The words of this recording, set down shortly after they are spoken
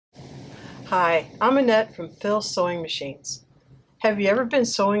Hi, I'm Annette from Phil's Sewing Machines. Have you ever been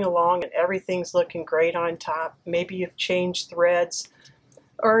sewing along and everything's looking great on top? Maybe you've changed threads,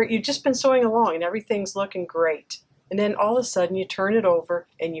 or you've just been sewing along and everything's looking great. And then all of a sudden you turn it over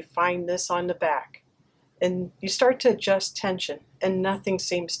and you find this on the back. And you start to adjust tension and nothing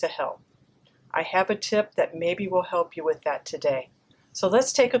seems to help. I have a tip that maybe will help you with that today. So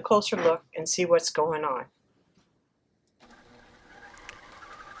let's take a closer look and see what's going on.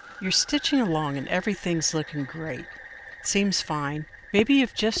 You're stitching along and everything's looking great. Seems fine. Maybe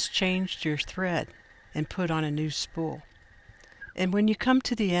you've just changed your thread and put on a new spool. And when you come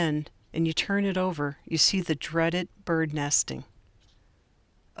to the end and you turn it over, you see the dreaded bird nesting.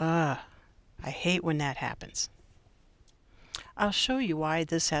 I hate when that happens. I'll show you why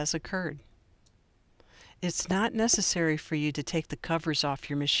this has occurred. It's not necessary for you to take the covers off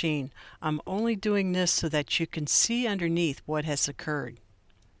your machine. I'm only doing this so that you can see underneath what has occurred.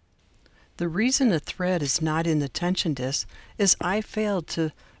 The reason the thread is not in the tension disc is I failed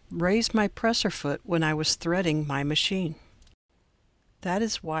to raise my presser foot when I was threading my machine. That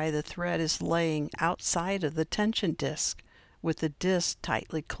is why the thread is laying outside of the tension disc with the disc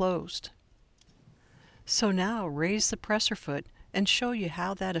tightly closed. So now raise the presser foot and show you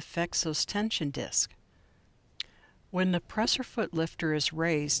how that affects those tension discs. When the presser foot lifter is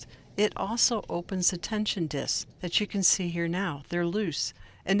raised, it also opens the tension discs that you can see here now. They're loose.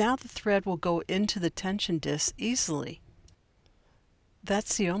 And now the thread will go into the tension disc easily.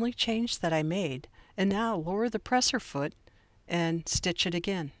 That's the only change that I made. And now lower the presser foot and stitch it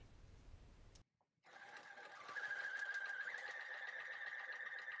again.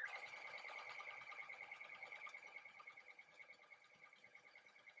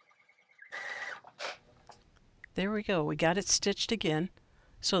 There we go, we got it stitched again.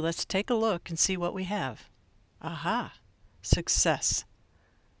 So let's take a look and see what we have. Aha! Success!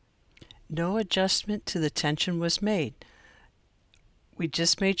 No adjustment to the tension was made. We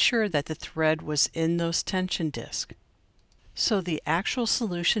just made sure that the thread was in those tension discs. So the actual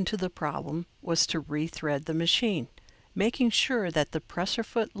solution to the problem was to rethread the machine, making sure that the presser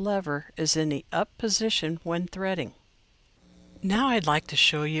foot lever is in the up position when threading. Now I'd like to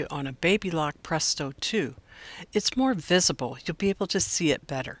show you on a Baby Lock Presto 2. It's more visible, you'll be able to see it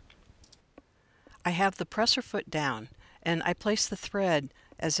better. I have the presser foot down and I place the thread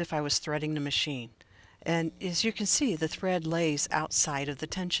as if I was threading the machine. And as you can see, the thread lays outside of the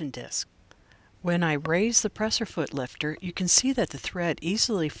tension disc. When I raise the presser foot lifter, you can see that the thread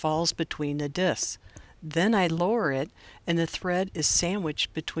easily falls between the discs. Then I lower it and the thread is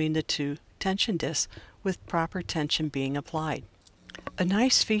sandwiched between the two tension discs with proper tension being applied. A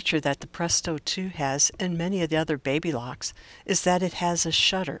nice feature that the Presto 2 has and many of the other Baby Locks is that it has a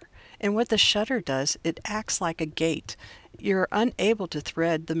shutter. And what the shutter does, it acts like a gate. You're unable to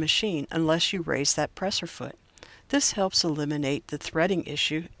thread the machine unless you raise that presser foot. This helps eliminate the threading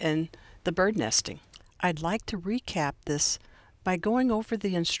issue and the bird nesting. I'd like to recap this by going over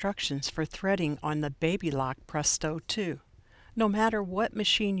the instructions for threading on the Baby Lock Presto 2. No matter what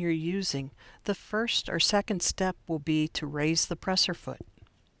machine you're using, the first or second step will be to raise the presser foot.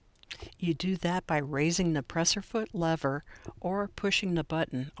 You do that by raising the presser foot lever or pushing the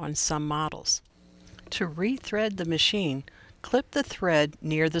button on some models. To rethread the machine, clip the thread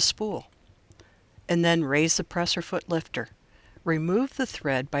near the spool, and then raise the presser foot lifter. Remove the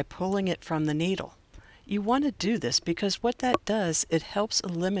thread by pulling it from the needle. You want to do this because what that does, it helps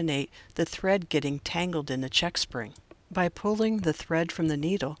eliminate the thread getting tangled in the check spring. By pulling the thread from the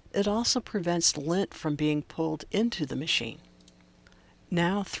needle, it also prevents lint from being pulled into the machine.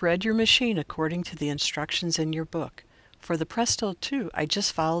 Now thread your machine according to the instructions in your book. For the Presto 2, I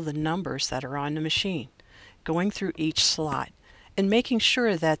just follow the numbers that are on the machine, going through each slot and making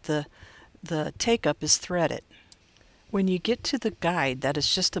sure that the take-up is threaded. When you get to the guide that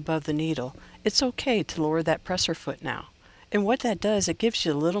is just above the needle, it's okay to lower that presser foot now. And what that does, it gives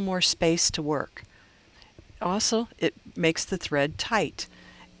you a little more space to work. Also, it makes the thread tight.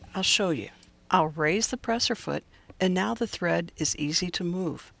 I'll show you. I'll raise the presser foot and now the thread is easy to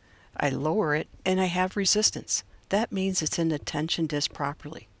move. I lower it and I have resistance. That means it's in the tension disc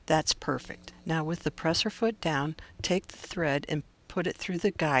properly. That's perfect. Now with the presser foot down, take the thread and put it through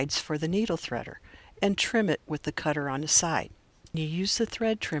the guides for the needle threader and trim it with the cutter on the side. You use the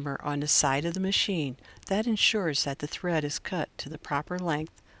thread trimmer on the side of the machine. That ensures that the thread is cut to the proper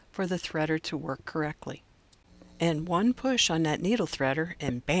length for the threader to work correctly. And one push on that needle threader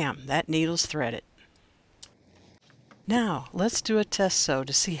and bam, that needle's threaded. Now let's do a test sew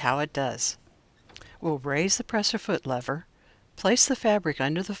to see how it does. We'll raise the presser foot lever, place the fabric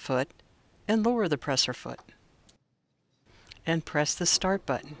under the foot, and lower the presser foot. And press the start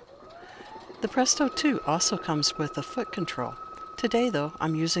button. The Presto 2 also comes with a foot control. Today though,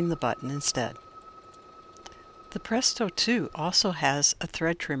 I'm using the button instead. The Presto 2 also has a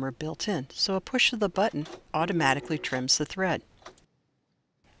thread trimmer built in, so a push of the button automatically trims the thread.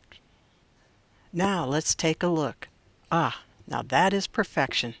 Now let's take a look. Now that is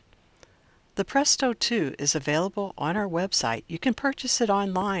perfection. The Presto 2 is available on our website. You can purchase it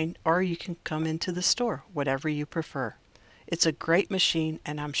online or you can come into the store, whatever you prefer. It's a great machine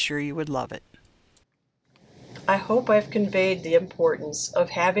and I'm sure you would love it. I hope I've conveyed the importance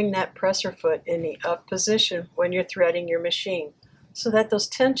of having that presser foot in the up position when you're threading your machine, so that those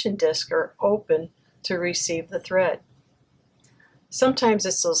tension discs are open to receive the thread. Sometimes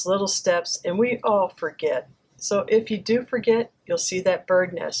it's those little steps and we all forget. So if you do forget, you'll see that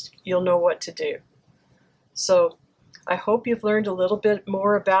bird nest. You'll know what to do. So I hope you've learned a little bit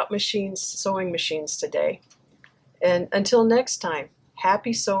more about machines, sewing machines today. And until next time,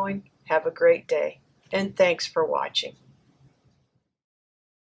 happy sewing, have a great day, and thanks for watching.